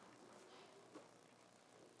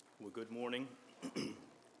Well, good morning,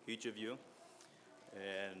 each of you,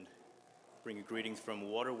 and bring you greetings from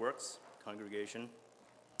Waterworks congregation.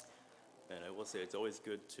 And I will say it's always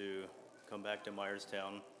good to come back to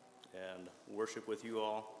Myerstown and worship with you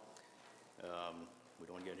all. We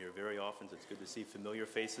don't get here very often, so it's good to see familiar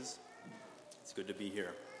faces. It's good to be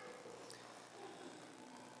here.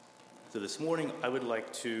 So this morning, I would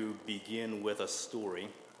like to begin with a story,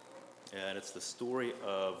 and it's the story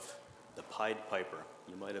of the Pied Piper.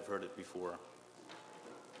 You might have heard it before.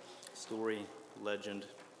 Story, legend.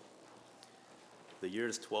 The year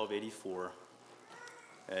is 1284,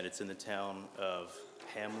 and it's in the town of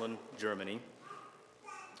Hamelin, Germany.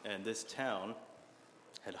 And this town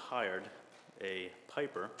had hired a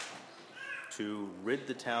piper to rid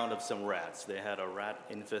the town of some rats. They had a rat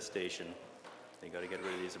infestation. They got to get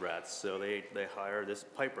rid of these rats. So they hire this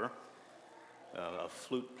piper, a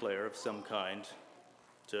flute player of some kind,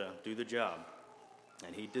 to do the job.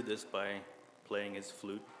 And he did this by playing his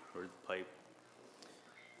flute or his pipe.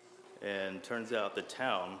 And turns out the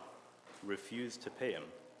town refused to pay him.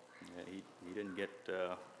 And he didn't get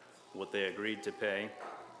what they agreed to pay.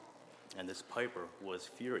 And this piper was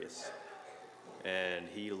furious. And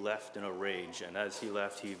he left in a rage. And as he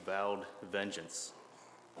left, he vowed vengeance.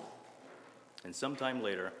 And sometime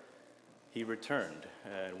later, he returned.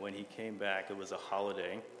 And when he came back, it was a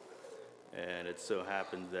holiday. And it so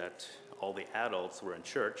happened that all the adults were in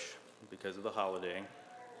church because of the holiday.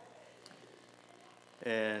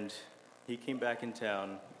 And he came back in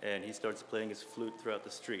town, and he starts playing his flute throughout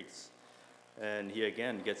the streets. And he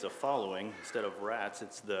again gets a following. Instead of rats,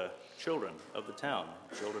 it's the children of the town.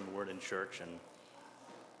 Children weren't in church, and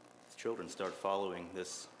his children start following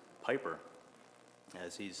this piper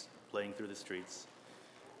as he's playing through the streets.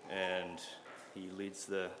 And he leads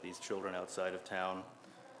these children outside of town,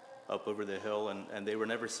 up over the hill, and they were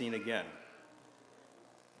never seen again.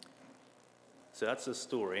 So that's the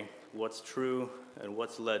story. What's true and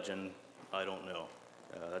what's legend, I don't know.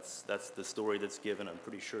 That's the story that's given. I'm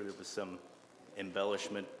pretty sure there was some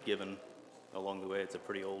embellishment given along the way. It's a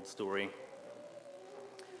pretty old story.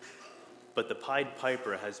 But the Pied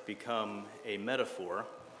Piper has become a metaphor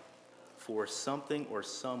for something or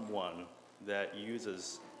someone that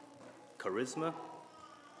uses charisma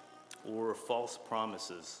or false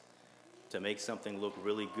promises to make something look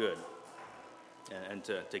really good and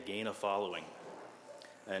to gain a following.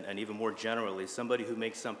 And even more generally, somebody who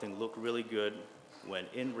makes something look really good when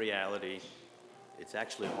in reality it's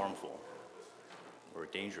actually harmful or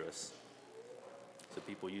dangerous. So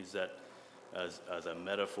people use that as a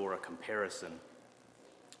metaphor, a comparison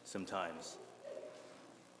sometimes.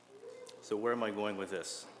 So where am I going with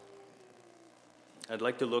this? I'd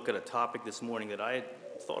like to look at a topic this morning that I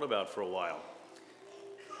had thought about for a while.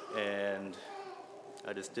 And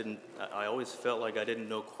I always felt like I didn't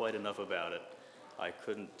know quite enough about it. I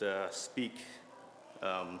couldn't speak.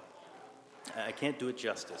 I can't do it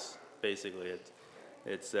justice, basically.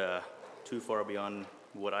 It's too far beyond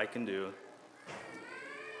what I can do.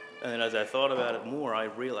 And then as I thought about it more, I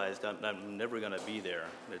realized I'm never going to be there.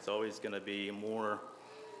 It's always going to be more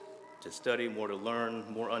to study, more to learn,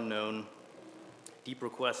 more unknown, deeper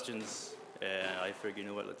questions. And I figured, you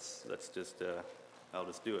know what, I'll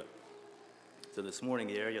just do it. So this morning,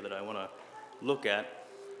 the area that I want to look at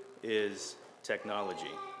is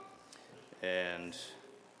technology. And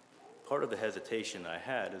part of the hesitation I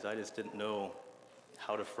had is I just didn't know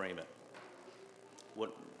how to frame it.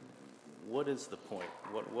 What is the point?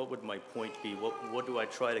 What would my point be? What do I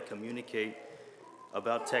try to communicate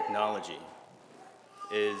about technology?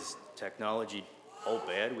 Is technology all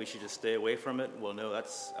bad? We should just stay away from it? Well, no,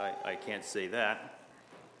 I can't say that.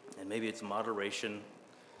 And maybe it's moderation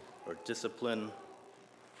or discipline.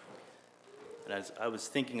 And as I was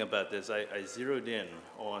thinking about this, I zeroed in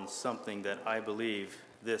on something that I believe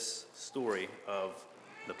this story of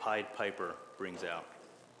the Pied Piper brings out.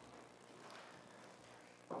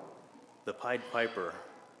 The Pied Piper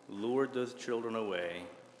lured those children away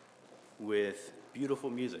with beautiful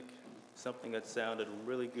music, something that sounded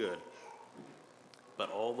really good.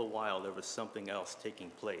 But all the while, there was something else taking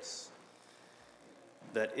place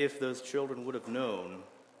that if those children would have known,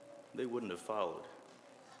 they wouldn't have followed.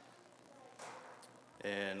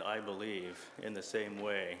 And I believe in the same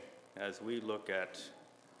way, as we look at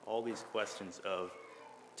all these questions of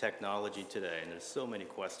technology today, and there's so many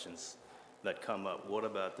questions that come up. What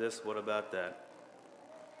about this? What about that?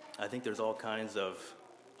 I think there's all kinds of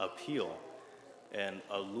appeal and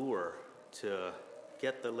allure to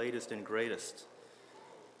get the latest and greatest.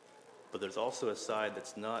 But there's also a side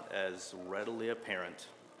that's not as readily apparent,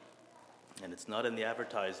 and it's not in the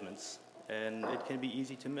advertisements, and it can be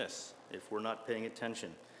easy to miss if we're not paying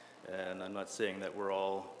attention. And I'm not saying that we're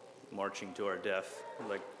all marching to our death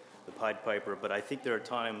like the Pied Piper, but I think there are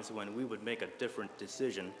times when we would make a different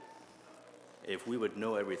decision if we would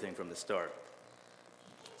know everything from the start.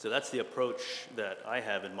 So that's the approach that I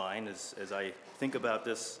have in mind as I think about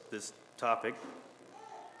this topic.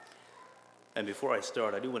 And before I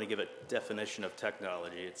start, I do want to give a definition of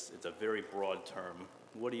technology. It's a very broad term.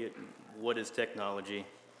 What is technology?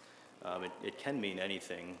 It can mean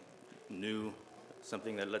anything new,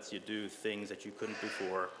 something that lets you do things that you couldn't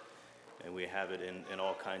before. And we have it in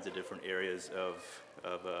all kinds of different areas of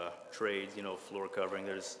trades, floor covering.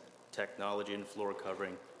 There's technology in floor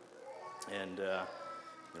covering. And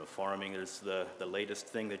farming is the latest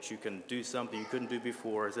thing that you can do something you couldn't do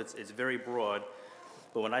before. It's very broad.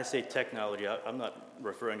 But when I say technology, I'm not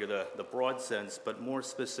referring to the broad sense, but more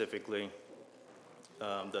specifically,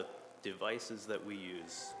 the devices that we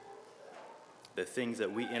use, the things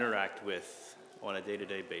that we interact with on a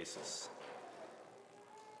day-to-day basis.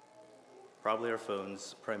 Probably our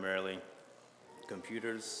phones, primarily,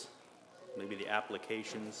 computers, maybe the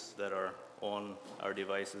applications that are on our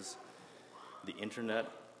devices, the internet,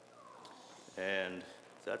 and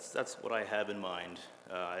that's what I have in mind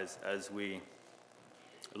as we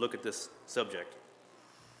look at this subject.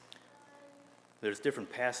 There's different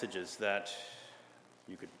passages that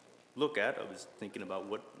you could look at. I was thinking about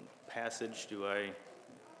what passage do I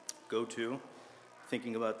go to.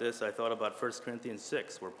 Thinking about this, I thought about 1 Corinthians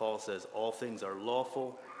 6, where Paul says, all things are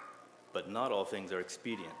lawful, but not all things are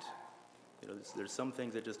expedient. There's some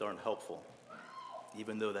things that just aren't helpful.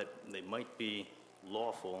 Even though that they might be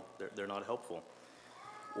lawful, they're not helpful.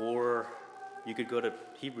 Or you could go to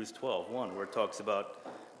Hebrews 12:1, where it talks about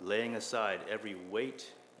laying aside every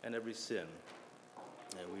weight and every sin.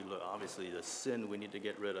 And obviously the sin we need to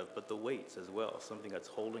get rid of, but the weights as well, something that's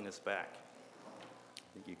holding us back.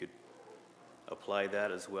 I think you could apply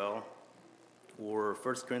that as well. Or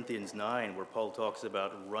 1 Corinthians 9, where Paul talks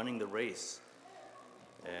about running the race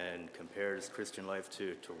and compares Christian life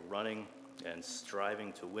to running and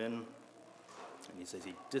striving to win. And he says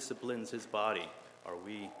he disciplines his body. Are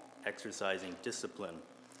we exercising discipline?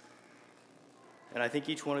 And I think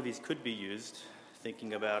each one of these could be used,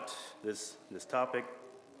 thinking about this topic.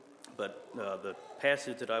 But the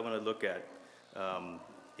passage that I want to look at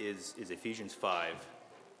is Ephesians 5.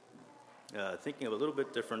 Thinking of a little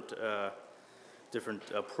bit different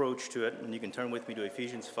approach to it. And you can turn with me to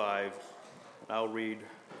Ephesians 5. I'll read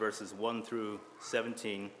verses 1 through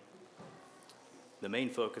 17. The main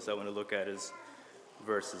focus I want to look at is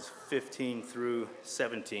verses 15 through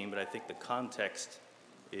 17, but I think the context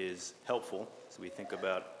is helpful. So we think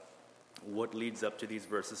about what leads up to these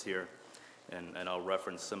verses here, and I'll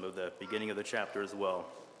reference some of the beginning of the chapter as well.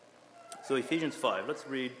 So Ephesians 5, let's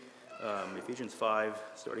read Ephesians 5,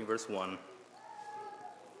 starting verse 1.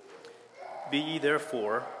 Be ye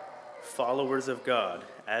therefore followers of God,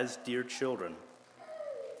 as dear children,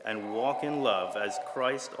 and walk in love, as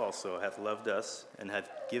Christ also hath loved us, and hath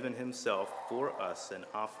given himself for us an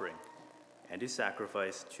offering and a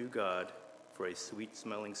sacrifice to God for a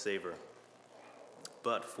sweet-smelling savor.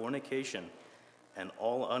 But fornication and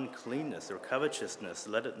all uncleanness or covetousness,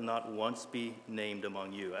 let it not once be named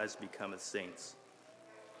among you, as becometh saints.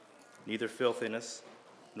 Neither filthiness,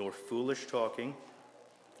 nor foolish talking,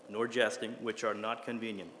 nor jesting, which are not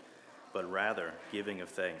convenient, but rather giving of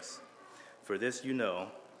thanks. For this you know,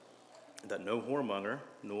 that no whoremonger,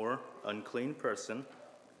 nor unclean person,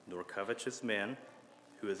 nor covetous man,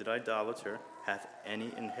 who is an idolater, hath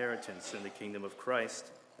any inheritance in the kingdom of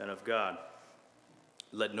Christ and of God.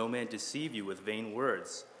 Let no man deceive you with vain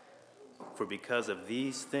words, for because of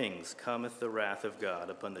these things cometh the wrath of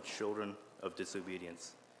God upon the children of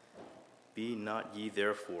disobedience. Be not ye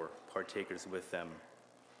therefore partakers with them.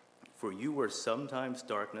 For you were sometimes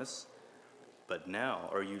darkness, but now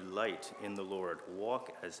are you light in the Lord.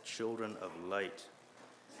 Walk as children of light.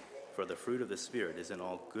 For the fruit of the Spirit is in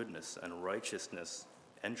all goodness and righteousness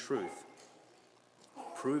and truth,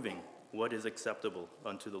 proving what is acceptable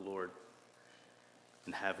unto the Lord.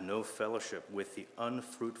 And have no fellowship with the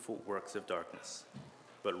unfruitful works of darkness,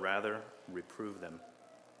 but rather reprove them.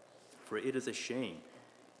 For it is a shame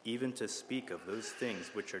even to speak of those things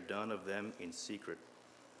which are done of them in secret.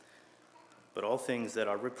 But all things that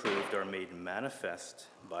are reproved are made manifest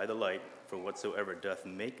by the light, for whatsoever doth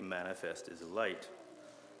make manifest is light.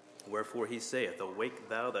 Wherefore he saith, Awake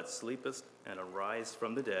thou that sleepest, and arise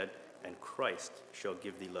from the dead, and Christ shall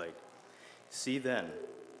give thee light. See then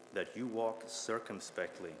that you walk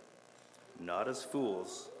circumspectly, not as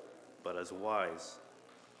fools, but as wise,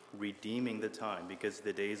 redeeming the time, because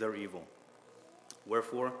the days are evil.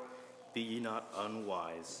 Wherefore be ye not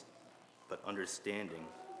unwise, but understanding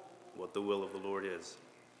what the will of the Lord is.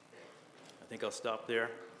 I think I'll stop there.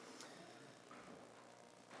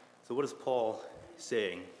 So what is Paul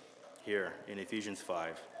saying here in Ephesians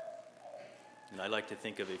 5? And I like to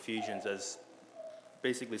think of Ephesians as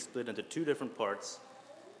basically split into two different parts.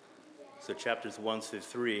 So chapters 1 through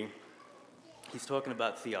 3, he's talking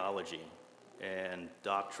about theology and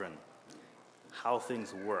doctrine, how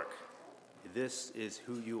things work. This is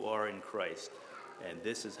who you are in Christ, and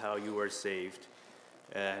this is how you are saved.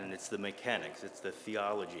 And it's the mechanics, it's the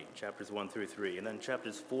theology, chapters 1 through 3. And then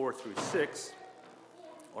chapters 4 through 6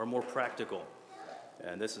 are more practical.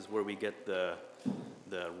 And this is where we get the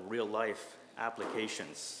real life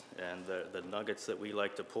applications and the nuggets that we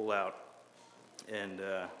like to pull out. And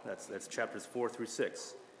that's chapters 4 through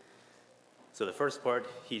 6. So the first part,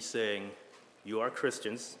 he's saying, you are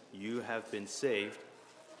Christians, you have been saved.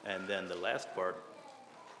 And then the last part,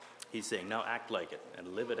 he's saying, now act like it and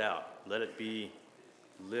live it out. Let it be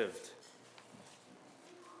lived.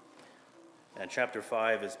 And chapter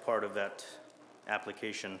 5 is part of that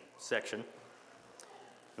application section.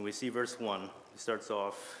 And we see verse 1, it starts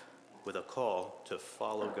off with a call to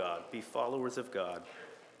follow God. Be followers of God.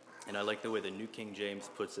 And I like the way the New King James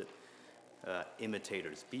puts it,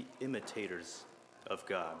 imitators. Be imitators of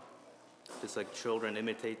God. Just like children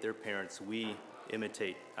imitate their parents, we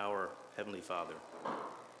imitate our Heavenly Father.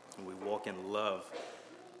 And we walk in love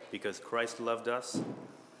because Christ loved us.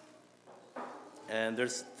 And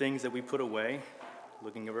there's things that we put away.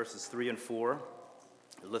 Looking at verses 3 and 4,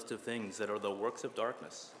 a list of things that are the works of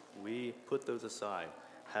darkness. We put those aside.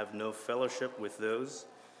 Have no fellowship with those.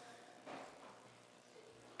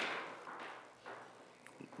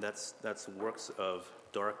 That's works of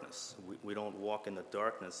darkness. We don't walk in the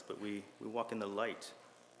darkness, but we walk in the light.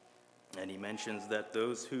 And he mentions that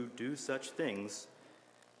those who do such things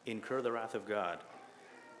incur the wrath of God.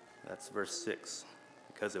 That's verse 6.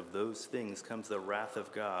 Because of those things comes the wrath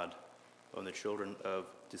of God on the children of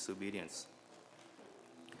disobedience.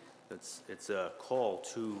 It's a call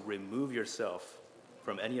to remove yourself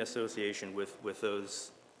from any association with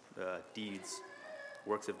those deeds,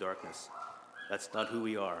 works of darkness. That's not who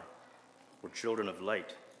we are. We're children of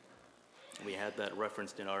light. We had that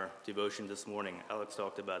referenced in our devotion this morning. Alex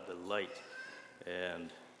talked about the light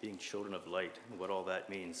and being children of light and what all that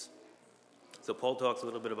means. So Paul talks a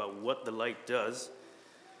little bit about what the light does.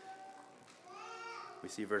 We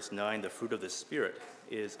see verse 9, the fruit of the Spirit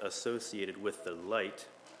is associated with the light.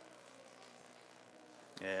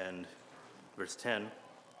 And verse 10,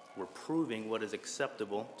 we're proving what is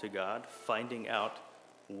acceptable to God, finding out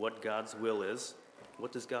what God's will is.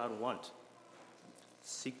 What does God want?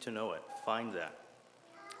 Seek to know it, find that,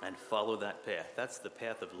 and follow that path. That's the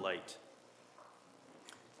path of light.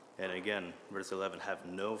 And again, verse 11, have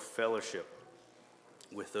no fellowship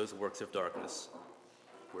with those works of darkness.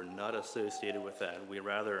 We're not associated with that. We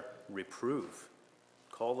rather reprove,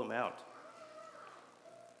 call them out.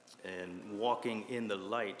 And walking in the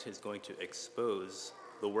light is going to expose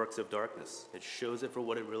the works of darkness. It shows it for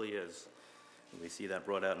what it really is. And we see that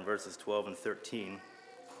brought out in verses 12 and 13.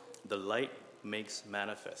 The light makes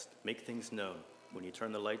manifest, make things known. When you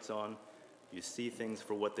turn the lights on, you see things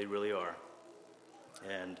for what they really are.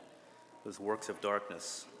 And those works of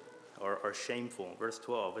darkness are shameful. Verse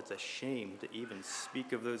 12, it's a shame to even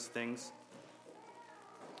speak of those things.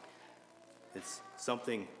 It's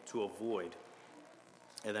something to avoid.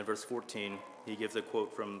 And then verse 14, he gives a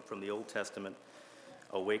quote from the Old Testament.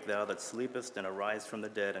 Awake thou that sleepest, and arise from the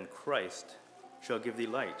dead, and Christ shall give thee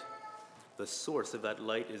light. The source of that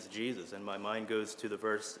light is Jesus. And my mind goes to the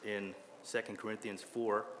verse in 2 Corinthians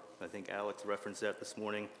 4. I think Alex referenced that this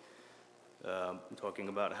morning, talking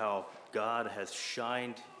about how God has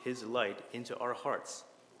shined his light into our hearts.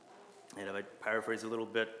 And if I paraphrase a little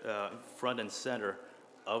bit, front and center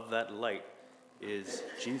of that light is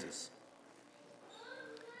Jesus.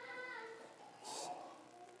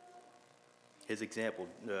 His example,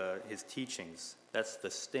 his teachings, that's the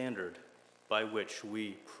standard by which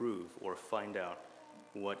we prove or find out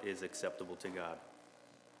what is acceptable to God.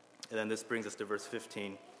 And then this brings us to verse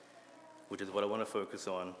 15, which is what I want to focus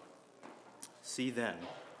on. See then,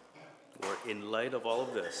 or in light of all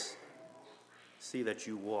of this, see that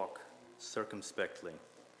you walk circumspectly,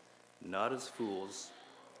 not as fools,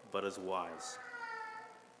 but as wise.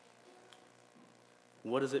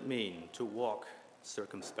 What does it mean to walk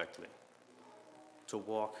circumspectly? To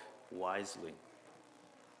walk wisely?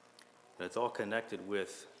 And it's all connected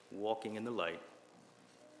with walking in the light.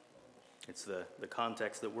 It's the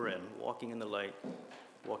context that we're in, walking in the light,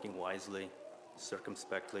 walking wisely,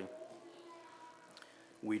 circumspectly.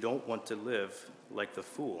 We don't want to live like the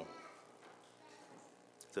fool.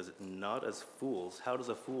 says, not as fools. How does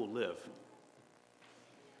a fool live?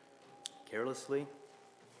 Carelessly,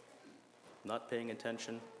 not paying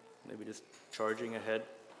attention, maybe just charging ahead,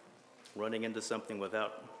 running into something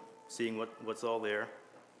without seeing what's all there.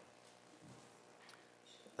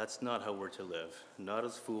 That's not how we're to live. Not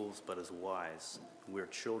as fools, but as wise. We're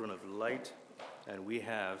children of light, and we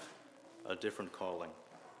have a different calling.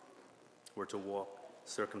 We're to walk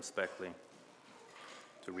circumspectly,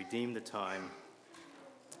 to redeem the time.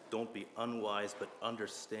 Don't be unwise, but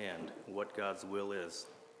understand what God's will is.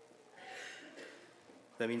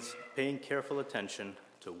 That means paying careful attention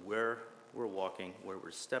to where we're walking, where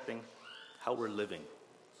we're stepping, how we're living.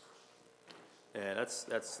 And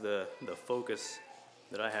that's the focus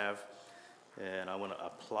that I have, and I want to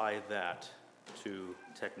apply that to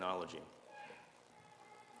technology.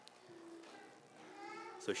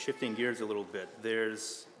 So shifting gears a little bit,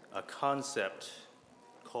 there's a concept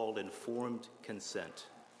called informed consent.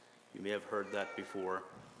 You may have heard that before.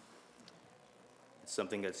 It's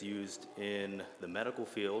something that's used in the medical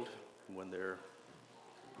field when they're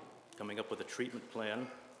coming up with a treatment plan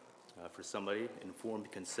for somebody,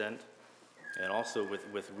 informed consent. And also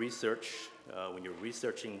with research, when you're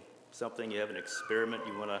researching something, you have an experiment,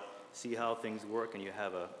 you want to see how things work, and you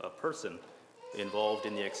have a person involved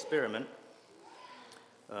in the experiment.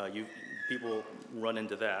 People run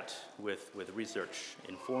into that with research,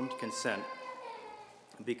 informed consent,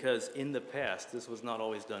 because in the past, this was not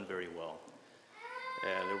always done very well.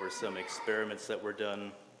 And there were some experiments that were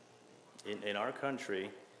done in our country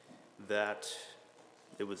that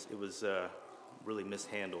it was really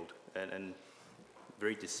mishandled and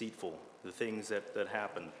very deceitful, the things that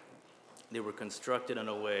happened. They were constructed in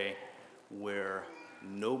a way where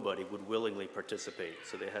nobody would willingly participate.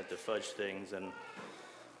 So they had to fudge things and,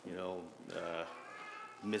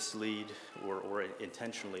 mislead or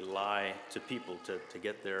intentionally lie to people to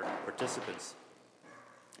get their participants.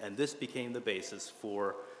 And this became the basis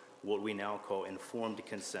for what we now call informed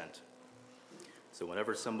consent. So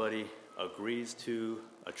whenever somebody agrees to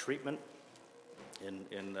a treatment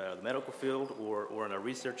in the medical field or in a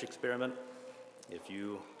research experiment, if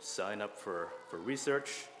you sign up for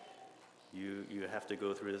research, you have to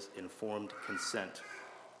go through this informed consent.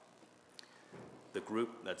 The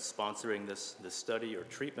group that's sponsoring this study or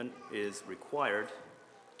treatment is required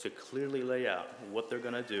to clearly lay out what they're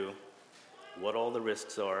going to do, what all the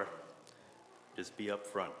risks are, just be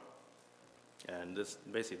upfront. And this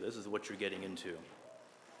is what you're getting into.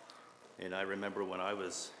 And I remember when I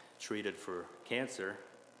was treated for cancer,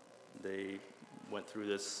 they went through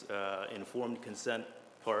this informed consent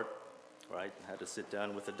part, right? I had to sit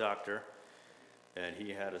down with the doctor, and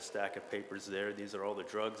he had a stack of papers there. These are all the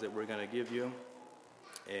drugs that we're going to give you,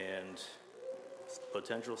 and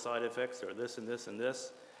potential side effects are this and this and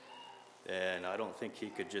this. And I don't think he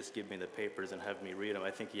could just give me the papers and have me read them.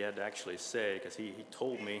 I think he had to actually say, because he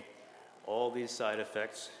told me all these side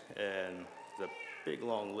effects, and it's a big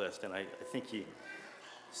long list. And I think he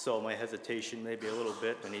saw my hesitation maybe a little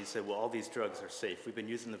bit, and he said, well, all these drugs are safe. We've been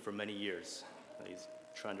using them for many years. And he's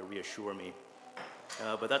trying to reassure me.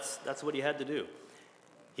 But that's what he had to do.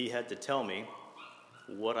 He had to tell me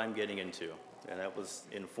what I'm getting into. And that was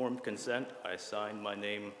informed consent. I signed my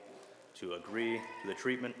name to agree to the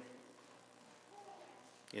treatment.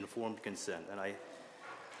 Informed consent. And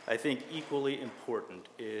I think equally important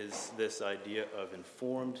is this idea of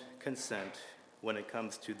informed consent when it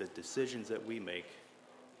comes to the decisions that we make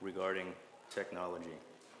regarding technology,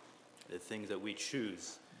 the things that we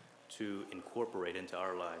choose to incorporate into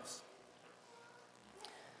our lives.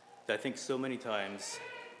 I think so many times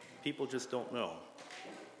people just don't know.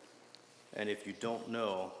 And if you don't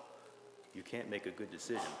know, you can't make a good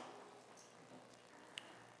decision.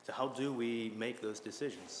 So how do we make those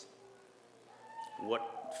decisions?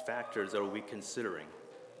 What factors are we considering?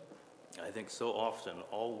 I think so often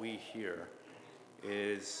all we hear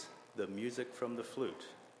is the music from the flute.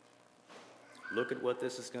 Look at what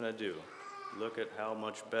this is going to do. Look at how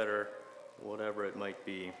much better, whatever it might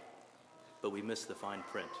be. But we miss the fine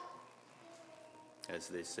print. As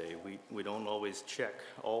they say, we don't always check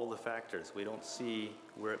all the factors. We don't see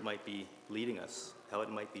where it might be leading us, how it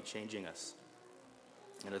might be changing us.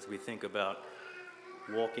 And as we think about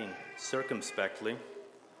walking circumspectly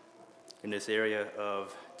in this area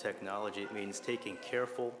of technology, it means taking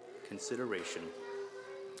careful consideration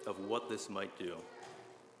of what this might do.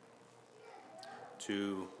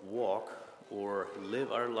 To walk or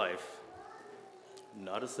live our life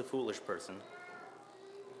not as the foolish person,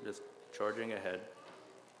 just charging ahead,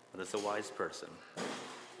 but as a wise person,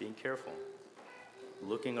 being careful,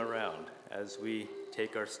 looking around as we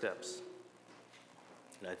take our steps.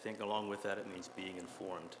 And I think along with that, it means being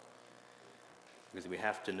informed. Because we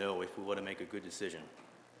have to know if we want to make a good decision.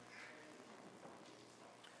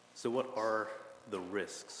 So what are the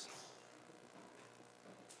risks?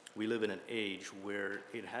 We live in an age where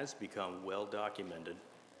it has become well documented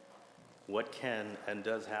what can and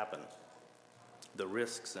does happen. The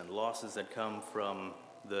risks and losses that come from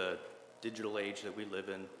the digital age that we live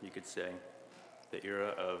in, you could say, the era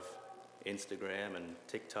of Instagram and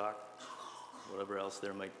TikTok, whatever else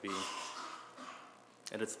there might be.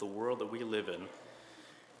 And it's the world that we live in.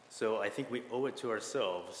 So I think we owe it to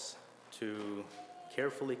ourselves to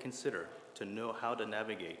carefully consider, to know how to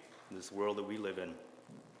navigate this world that we live in.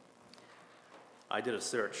 I did a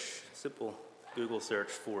search, simple Google search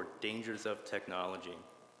for dangers of technology.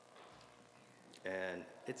 And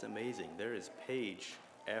it's amazing. There is page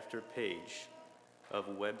after page of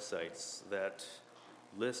websites that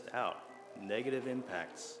list out negative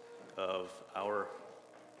impacts of our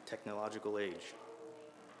technological age.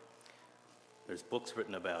 There's books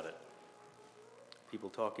written about it. People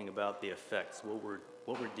talking about the effects, what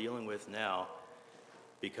we're dealing with now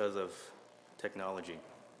because of technology.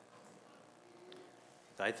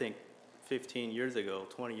 I think 15 years ago,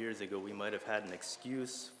 20 years ago, we might have had an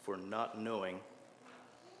excuse for not knowing.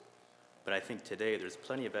 But I think today there's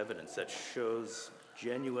plenty of evidence that shows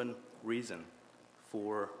genuine reason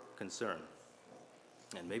for concern.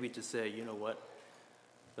 And maybe to say, you know what,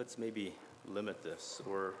 let's maybe limit this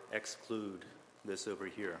or exclude this over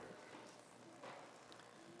here.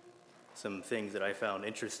 Some things that I found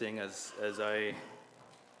interesting as I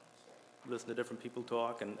listen to different people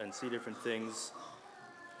talk and see different things.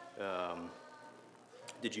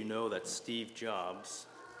 Did you know that Steve Jobs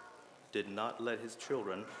did not let his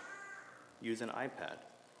children use an iPad?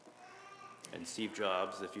 And Steve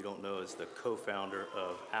Jobs, if you don't know, is the co-founder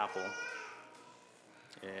of Apple.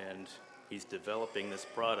 And he's developing this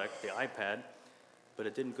product, the iPad, but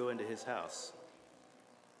it didn't go into his house.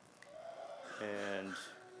 And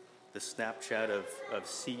the Snapchat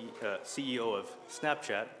CEO of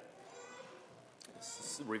Snapchat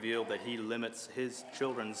revealed that he limits his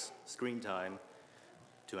children's screen time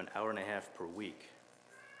to an hour and a half per week.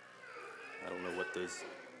 I don't know what those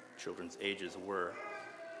children's ages were,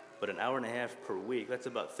 but an hour and a half per week, that's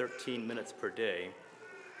about 13 minutes per day,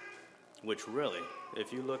 which really,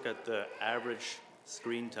 if you look at the average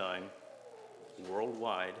screen time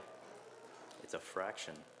worldwide, it's a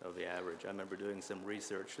fraction of the average. I remember doing some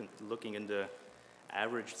research and looking into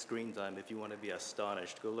average screen time. If you want to be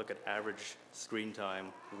astonished, go look at average screen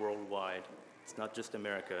time worldwide. It's not just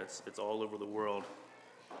America, it's all over the world.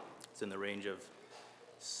 It's in the range of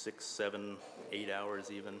 6, 7, 8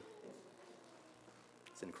 hours even.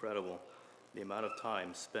 It's incredible, the amount of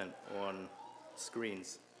time spent on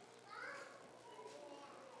screens.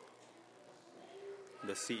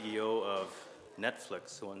 The CEO of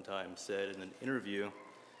Netflix one time said in an interview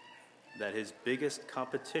that his biggest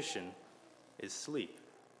competition is sleep.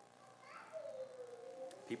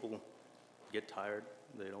 People get tired,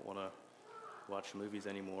 they don't want to watch movies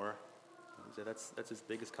anymore. He said that's his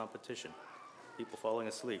biggest competition, people falling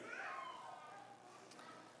asleep.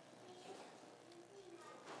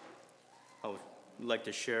 I would like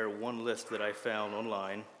to share one list that I found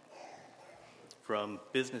online from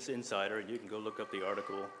Business Insider. You can go look up the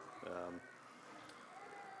article.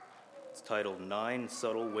 It's titled 9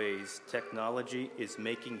 Subtle Ways Technology is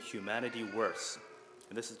Making Humanity Worse.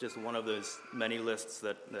 And this is just one of those many lists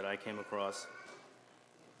that I came across.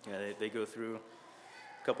 They go through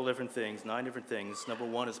a couple different things, 9 different things. Number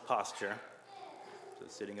 1 is posture. So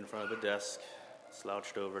sitting in front of a desk,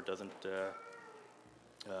 slouched over,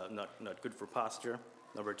 not good for posture.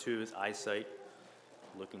 Number 2 is eyesight.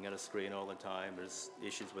 Looking at a screen all the time. There's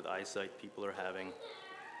issues with eyesight people are having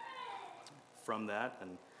from that.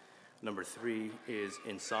 And number 3 is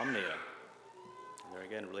insomnia. And they're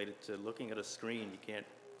again related to looking at a screen. You can't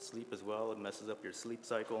sleep as well. It messes up your sleep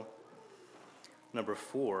cycle. Number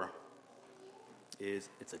 4 is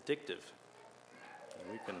it's addictive.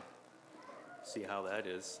 And we can see how that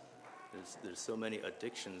is. There's so many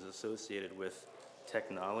addictions associated with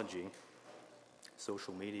technology,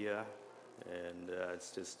 social media, and it's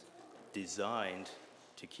just designed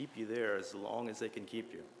to keep you there as long as they can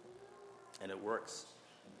keep you. And it works,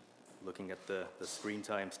 looking at the screen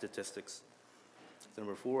time statistics. So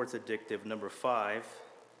number 4, it's addictive. Number 5,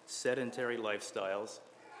 sedentary lifestyles.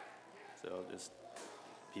 So just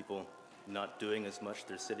people not doing as much.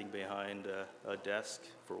 They're sitting behind a desk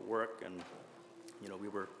for work, and we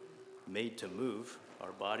were made to move.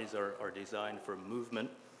 Our bodies are designed for movement.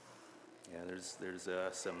 And there's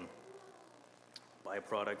some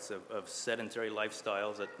byproducts of sedentary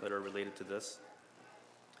lifestyles that are related to this.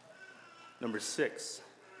 Number 6,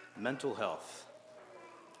 mental health.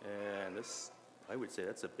 And this, I would say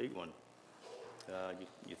that's a big one.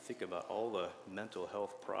 You think about all the mental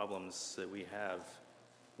health problems that we have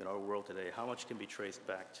in our world today. How much can be traced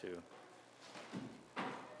back to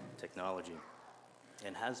technology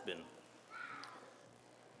and has been?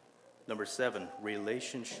 Number 7,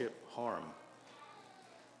 relationship harm.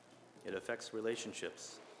 It affects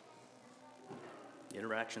relationships,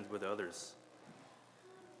 interactions with others.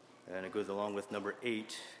 And it goes along with number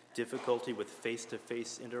 8, difficulty with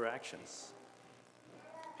face-to-face interactions.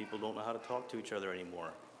 People don't know how to talk to each other anymore.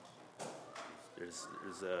 We just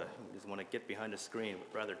want to get behind a screen,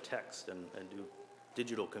 but rather text and do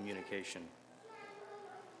digital communication.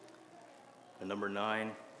 And number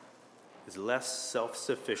 9 is less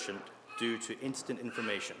self-sufficient due to instant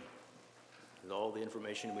information. Because all the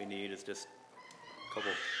information we need is just a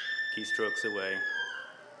couple keystrokes away.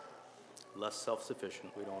 Less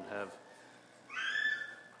self-sufficient. We don't have,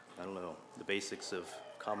 the basics of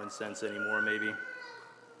common sense anymore, maybe.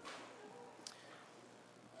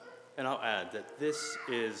 And I'll add that this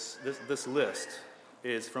list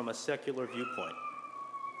is from a secular viewpoint.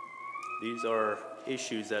 These are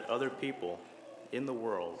issues that other people in the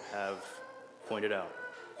world have pointed out.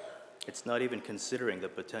 It's not even considering the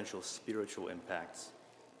potential spiritual impacts.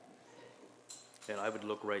 And I would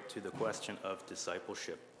look right to the question of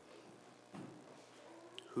discipleship.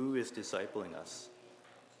 Who is discipling us?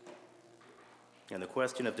 And the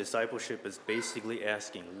question of discipleship is basically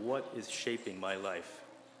asking, what is shaping my life?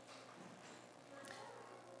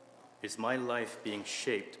 Is my life being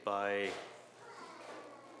shaped by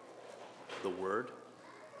the Word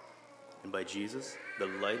and by Jesus, the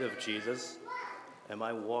light of Jesus? Am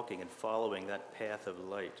I walking and following that path of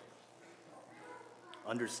light,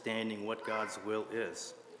 understanding what God's will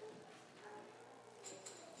is?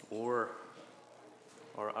 Or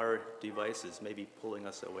are our devices maybe pulling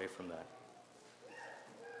us away from that?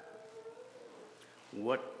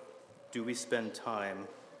 What do we spend time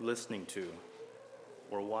listening to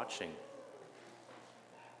or watching?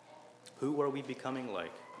 Who are we becoming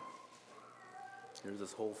like? There's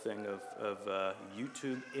this whole thing of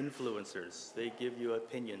YouTube influencers. They give you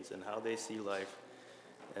opinions on how they see life,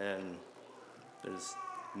 and there's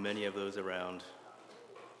many of those around.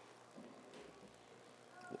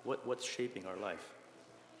 What's shaping our life?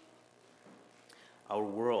 Our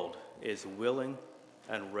world is willing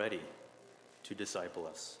and ready to disciple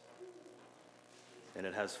us, and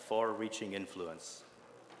it has far-reaching influence,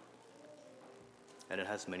 and it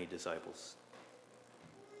has many disciples.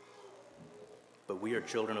 But we are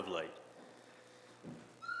children of light.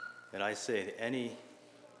 And I say any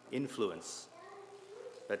influence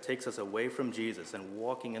that takes us away from Jesus and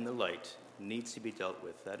walking in the light needs to be dealt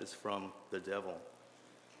with. That is from the devil.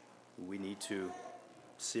 We need to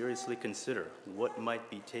seriously consider what might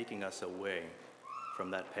be taking us away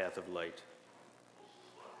from that path of light.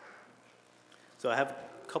 So I have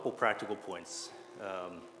a couple practical points,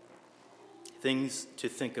 things to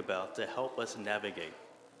think about to help us navigate,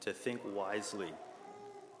 to think wisely.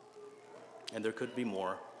 And there could be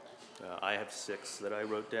more. I have 6 that I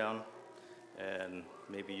wrote down, and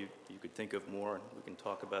maybe you could think of more, and we can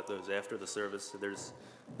talk about those after the service.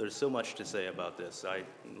 There's so much to say about this.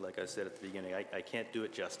 Like I said at the beginning, I can't do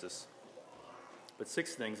it justice. But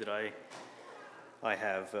 6 things that I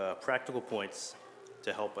have practical points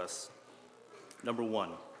to help us. Number 1,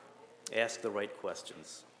 ask the right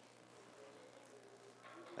questions.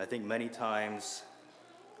 I think many times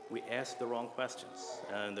we ask the wrong questions,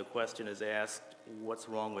 and the question is asked, what's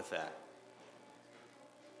wrong with that?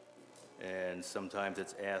 And sometimes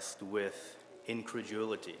it's asked with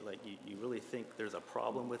incredulity, like you really think there's a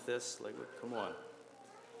problem with this? Like, come on.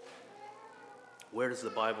 Where does the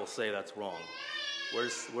Bible say that's wrong?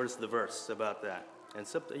 Where's the verse about that? And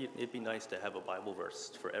it'd be nice to have a Bible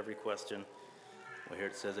verse for every question. Well, here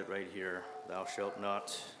it says it right here. Thou shalt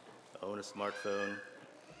not own a smartphone,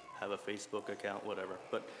 have a Facebook account, whatever.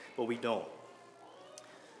 But we don't.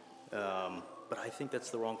 But I think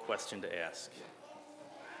that's the wrong question to ask.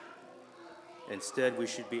 Instead, we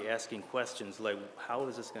should be asking questions like, how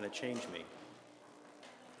is this going to change me?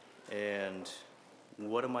 And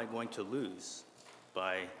what am I going to lose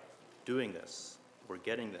by doing this or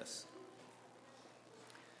getting this?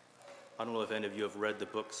 I don't know if any of you have read the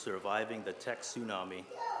book Surviving the Tech Tsunami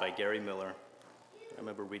by Gary Miller. I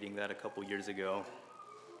remember reading that a couple years ago.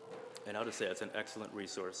 And I'll just say it's an excellent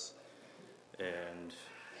resource. And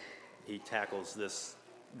he tackles this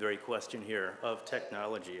very question here of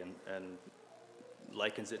technology and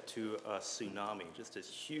likens it to a tsunami, just this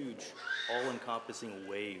huge, all-encompassing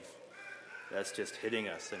wave that's just hitting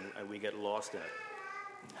us, and we get lost in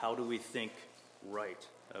it. How do we think right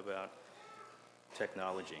about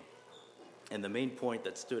technology? And the main point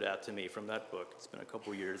that stood out to me from that book, it's been a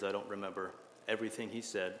couple years, I don't remember everything he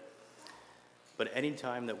said, but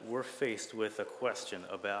anytime that we're faced with a question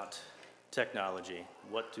about technology,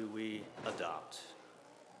 what do we adopt?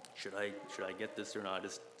 Should I get this or not?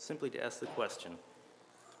 Is simply to ask the question,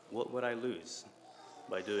 what would I lose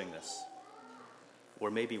by doing this?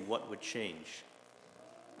 Or maybe what would change?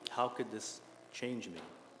 How could this change me?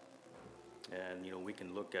 And we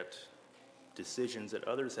can look at decisions that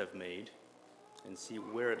others have made and see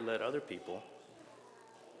where it led other people.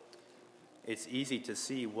 It's easy to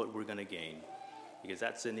see what we're going to gain because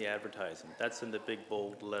that's in the advertisement, that's in the big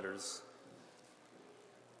bold letters.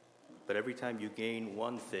 But every time you gain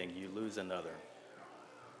one thing, you lose another.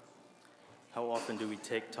 How often do we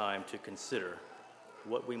take time to consider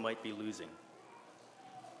what we might be losing?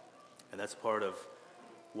 And that's part of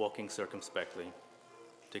walking circumspectly,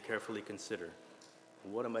 to carefully consider,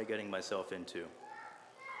 what am I getting myself into?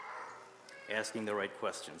 Asking the right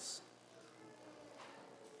questions,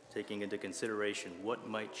 taking into consideration what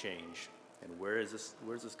might change and where's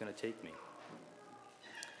this going to take me?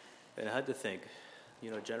 And I had to think,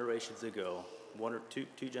 generations ago, one or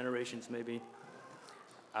two generations maybe,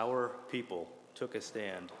 our people took a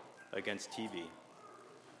stand against TV,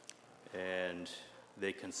 and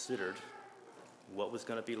they considered what was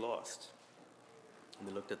going to be lost. And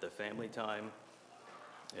they looked at the family time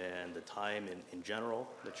and the time in general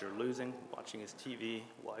that you're losing watching his TV.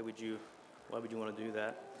 Why would you want to do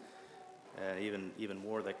that? And even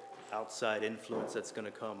more, the outside influence that's going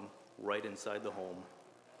to come right inside the home.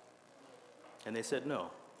 And they said,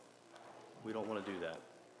 no, we don't want to do that.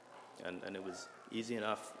 And it was easy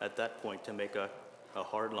enough at that point to make a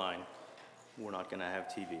hard line. We're not going to have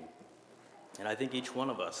TV. And I think each one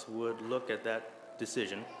of us would look at that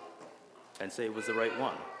decision and say it was the right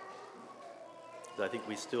one. I think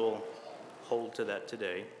we still hold to that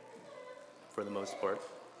today, for the most part.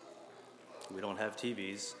 We don't have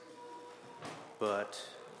TVs, but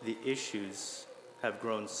the issues have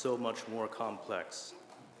grown so much more complex.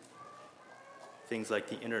 Things like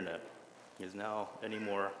the internet is now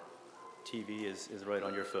anymore. TV is right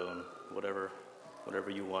on your phone, whatever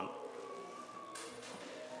you want.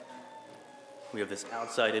 We have this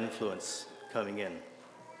outside influence coming in.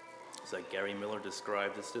 It's like Gary Miller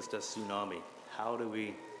described, it's just a tsunami. How do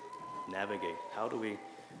we navigate? How do we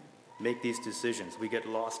make these decisions? We get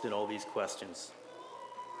lost in all these questions.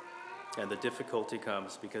 And the difficulty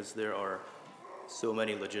comes because there are so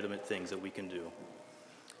many legitimate things that we can do.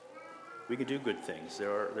 We can do good things. There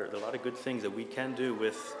are a lot of good things that we can do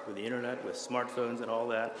with the internet, with smartphones and all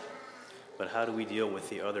that. But how do we deal with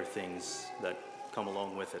the other things that come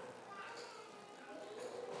along with it?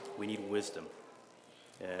 We need wisdom,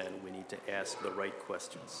 and we need to ask the right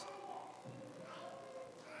questions.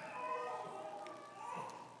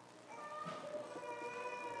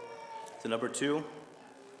 So number 2,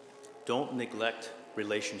 don't neglect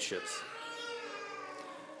relationships.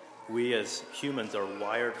 We as humans are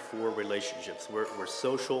wired for relationships. We're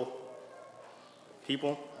social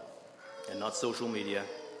people and not social media.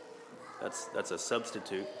 That's a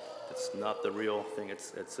substitute. It's not the real thing.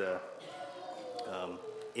 It's a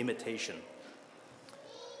imitation.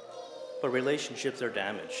 But relationships are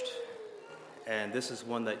damaged. And this is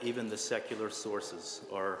one that even the secular sources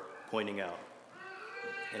are pointing out.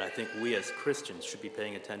 And I think we as Christians should be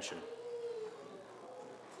paying attention.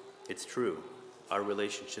 It's true, our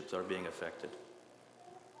relationships are being affected.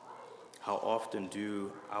 How often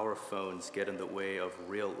do our phones get in the way of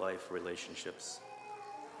real life relationships?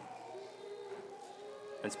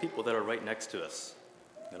 And it's people that are right next to us,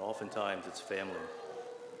 and oftentimes it's family.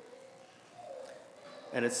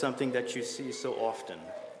 And it's something that you see so often.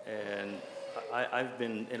 And I've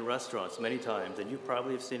been in restaurants many times, and you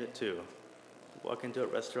probably have seen it too. Walk into a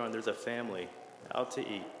restaurant, there's a family out to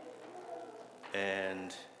eat,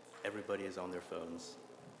 and everybody is on their phones.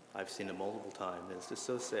 I've seen it multiple times, and it's just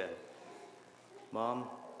so sad. Mom,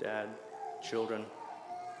 dad, children,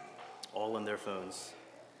 all on their phones.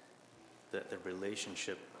 The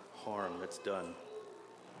relationship harm that's done.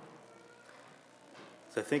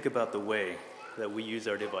 So think about the way that we use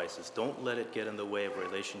our devices. Don't let it get in the way of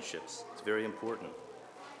relationships. It's very important.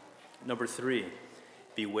 Number 3,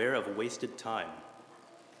 beware of wasted time.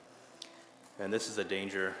 And this is a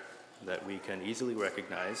danger that we can easily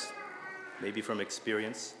recognize, maybe from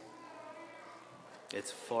experience.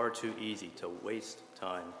 It's far too easy to waste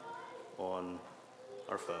time on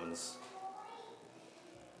our phones,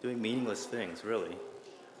 doing meaningless things, really.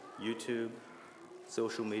 YouTube,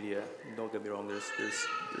 social media, don't get me wrong, there's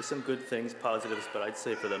some good things, positives, but I'd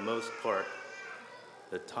say for the most part,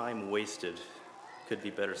 the time wasted could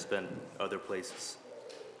be better spent other places.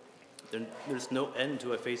 There's no end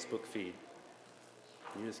to a Facebook feed.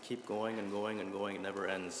 You just keep going and going and going, it never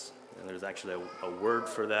ends. And there's actually a word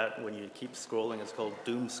for that. When you keep scrolling, it's called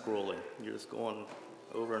doom scrolling. You're just going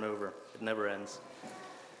over and over. It never ends.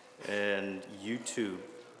 And YouTube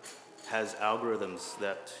has algorithms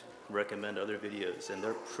that recommend other videos, and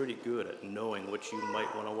they're pretty good at knowing what you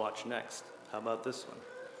might want to watch next. How about this one?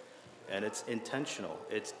 And it's intentional.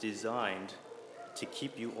 It's designed to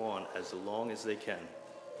keep you on as long as they can.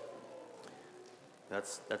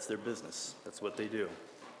 That's their business. That's what they do.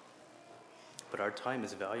 But our time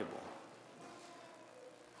is valuable.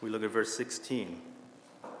 We look at verse 16.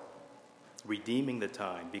 Redeeming the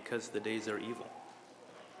time because the days are evil.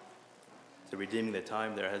 So redeeming the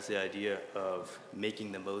time there has the idea of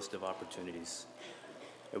making the most of opportunities.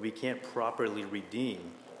 And we can't properly redeem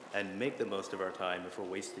and make the most of our time if we're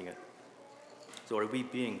wasting it. So are we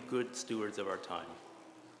being good stewards of our time?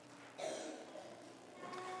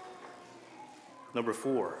 Number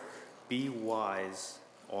 4, be wise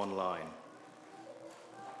online.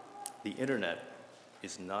 The internet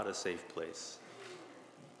is not a safe place.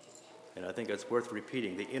 And I think it's worth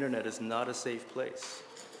repeating. The internet is not a safe place.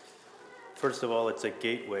 First of all, it's a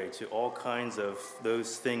gateway to all kinds of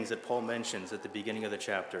those things that Paul mentions at the beginning of the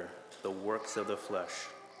chapter, the works of the flesh.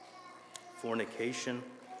 Fornication,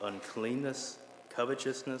 uncleanness,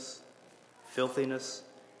 covetousness, filthiness,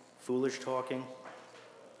 foolish talking.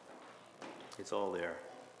 It's all there,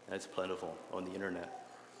 and it's plentiful on the internet.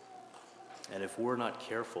 And if we're not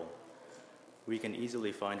careful, we can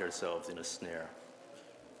easily find ourselves in a snare.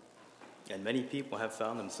 And many people have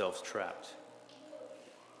found themselves trapped.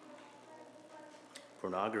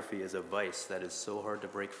 Pornography is a vice that is so hard to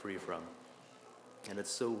break free from, and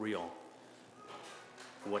it's so real.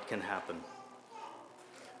 What can happen?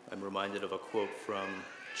 I'm reminded of a quote from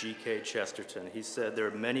G.K. Chesterton. He said, "There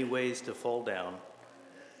are many ways to fall down,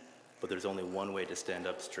 but there's only one way to stand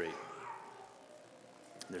up straight."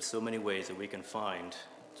 There's so many ways that we can find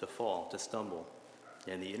to fall, to stumble.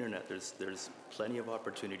 And the internet, there's plenty of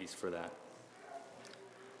opportunities for that.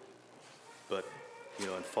 But, in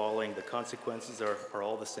falling, the consequences are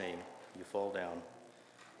all the same. You fall down.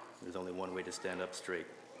 There's only one way to stand up straight.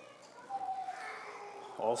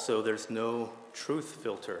 Also, there's no truth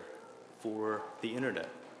filter for the internet.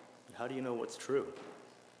 How do you know what's true?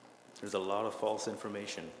 There's a lot of false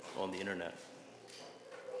information on the internet.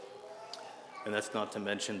 And that's not to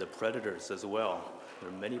mention the predators as well. There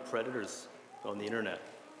are many predators on the internet.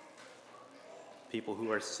 People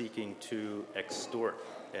who are seeking to extort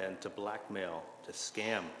and to blackmail, to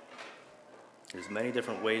scam. There's many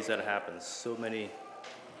different ways that happens. So many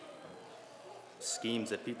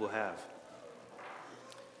schemes that people have.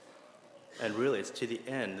 And really, it's to the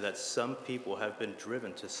end that some people have been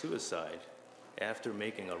driven to suicide after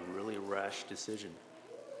making a really rash decision.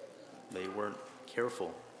 They weren't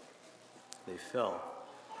careful. They fell.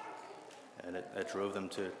 And it drove them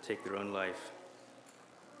to take their own life.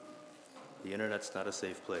 The internet's not a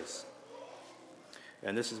safe place.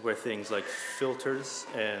 And this is where things like filters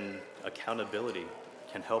and accountability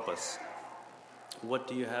can help us. What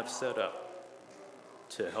do you have set up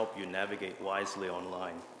to help you navigate wisely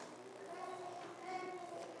online?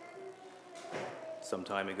 Some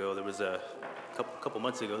time ago, there was a couple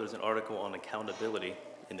months ago, there was an article on accountability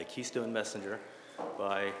in the Keystone Messenger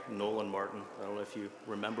by Nolan Martin. I don't know if you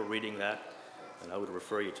remember reading that, and I would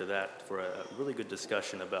refer you to that for a really good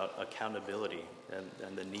discussion about accountability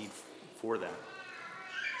and the need for that.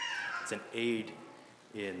 It's an aid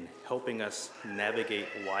in helping us navigate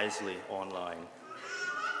wisely online.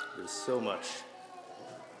 There's so much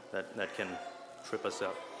that can trip us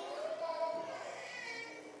up.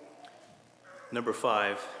 Number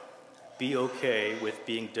 5, be okay with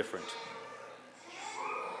being different.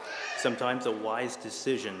 Sometimes a wise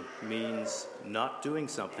decision means not doing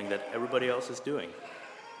something that everybody else is doing.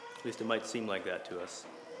 At least it might seem like that to us.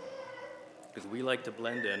 Because we like to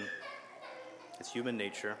blend in. It's human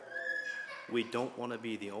nature. We don't want to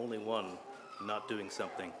be the only one not doing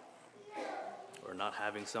something or not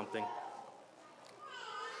having something.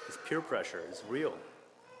 Because peer pressure is real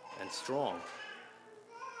and strong.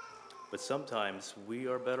 But sometimes we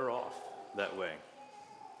are better off that way.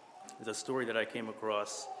 There's a story that I came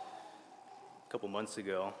across a couple months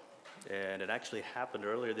ago, and it actually happened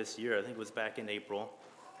earlier this year. I think it was back in April.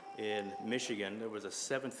 In Michigan, there was a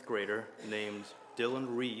 7th grader named Dylan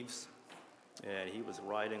Reeves, and he was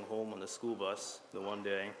riding home on the school bus the one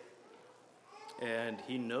day, and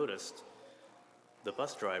he noticed the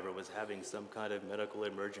bus driver was having some kind of medical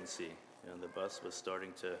emergency, and the bus was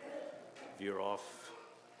starting to veer off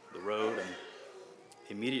the road, and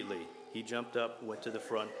Immediately, he jumped up, went to the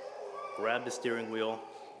front, grabbed the steering wheel,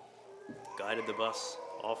 guided the bus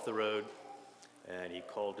off the road, and he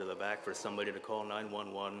called to the back for somebody to call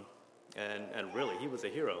 911. And really, he was a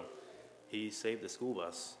hero. He saved the school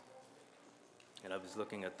bus. And I was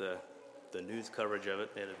looking at the news coverage of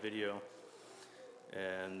it. They had a video.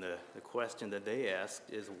 And the question that they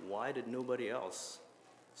asked is, why did nobody else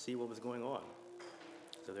see what was going on?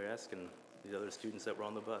 So they're asking these other students that were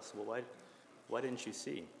on the bus, well, why didn't you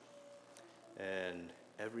see? And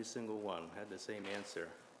every single one had the same answer.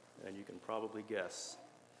 And you can probably guess.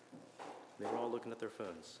 They were all looking at their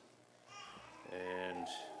phones and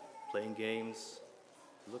playing games,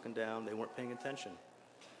 looking down. They weren't paying attention.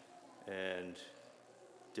 And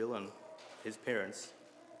Dylan, his parents,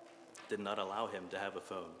 did not allow him to have a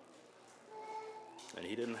phone. And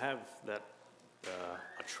he didn't have that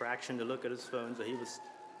attraction to look at his phone, so he was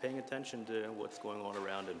paying attention to what's going on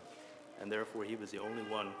around him. And therefore, he was the only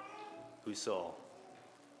one who saw.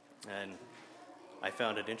 And I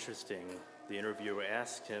found it interesting. The interviewer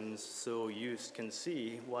asked him, so you can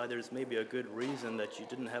see why there's maybe a good reason that you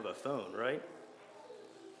didn't have a phone, right?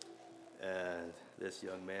 And this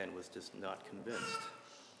young man was just not convinced.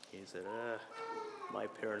 He said, my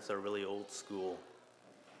parents are really old school.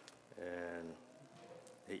 And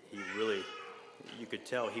he really, you could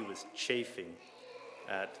tell he was chafing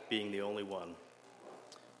at being the only one,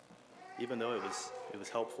 even though it was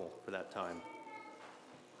helpful for that time.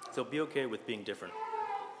 So be okay with being different.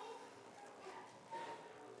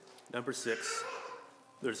 Number 6,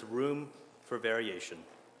 there's room for variation.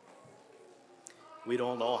 We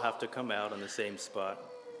don't all have to come out on the same spot.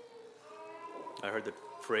 I heard the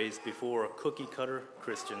phrase before, cookie-cutter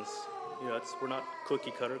Christians. We're not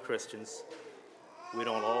cookie-cutter Christians. We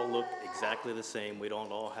don't all look exactly the same. We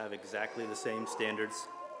don't all have exactly the same standards.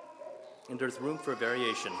 And there's room for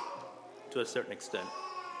variation to a certain extent.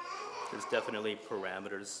 There's definitely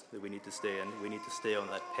parameters that we need to stay in. We need to stay on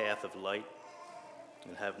that path of light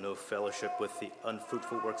and have no fellowship with the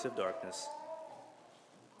unfruitful works of darkness.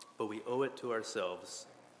 But we owe it to ourselves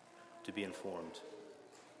to be informed.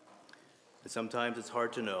 And sometimes it's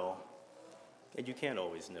hard to know, and you can't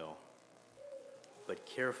always know. But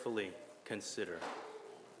carefully consider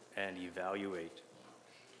and evaluate.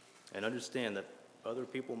 And understand that other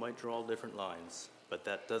people might draw different lines, but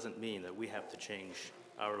that doesn't mean that we have to change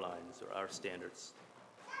our lines or our standards.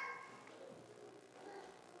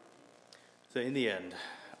 So in the end,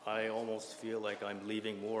 I almost feel like I'm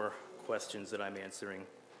leaving more questions that I'm answering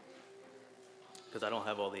because I don't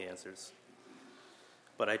have all the answers.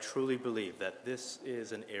 But I truly believe that this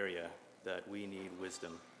is an area that we need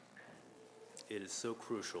wisdom. It is so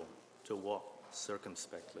crucial to walk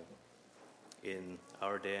circumspectly in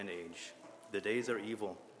our day and age. The days are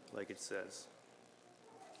evil, like it says.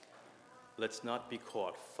 Let's not be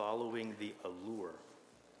caught following the allure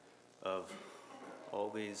of all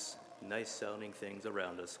these nice-sounding things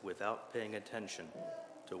around us without paying attention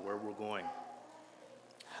to where we're going,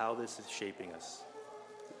 how this is shaping us,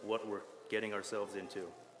 what we're getting ourselves into.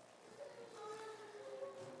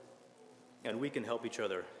 And we can help each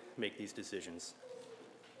other make these decisions.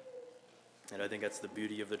 And I think that's the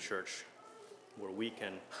beauty of the church, where we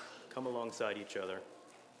can come alongside each other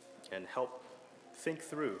and help think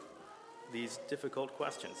through these difficult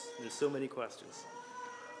questions. There's so many questions.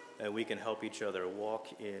 And we can help each other walk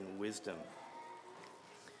in wisdom.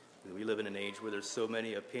 We live in an age where there's so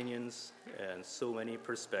many opinions and so many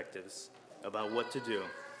perspectives about what to do.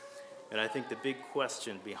 And I think the big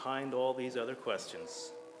question behind all these other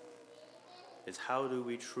questions is, how do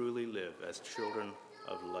we truly live as children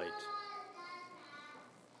of light?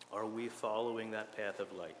 Are we following that path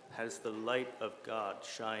of light? Has the light of God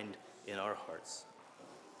shined in our hearts?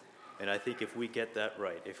 And I think if we get that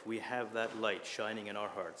right, if we have that light shining in our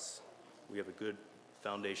hearts, we have a good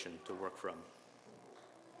foundation to work from.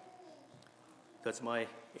 That's my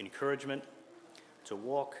encouragement, to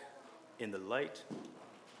walk in the light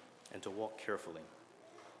and to walk carefully.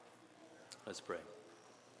 Let's pray.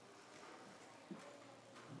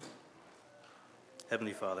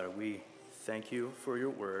 Heavenly Father, we thank you for your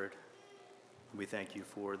word. We thank you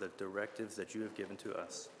for the directives that you have given to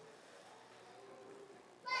us.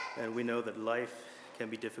 And we know that life can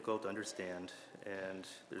be difficult to understand, and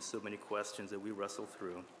there's so many questions that we wrestle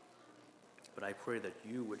through. But I pray that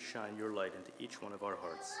you would shine your light into each one of our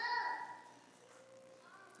hearts.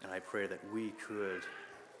 And I pray that we could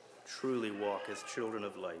truly walk as children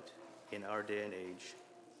of light in our day and age.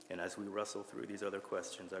 And as we wrestle through these other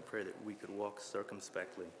questions, I pray that we could walk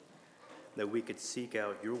circumspectly, that we could seek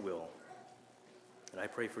out your will. And I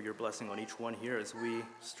pray for your blessing on each one here as we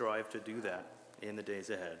strive to do that in the days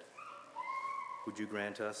ahead. Would you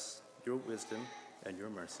grant us your wisdom and your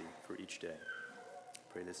mercy for each day?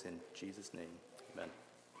 Pray this in Jesus' name. Amen.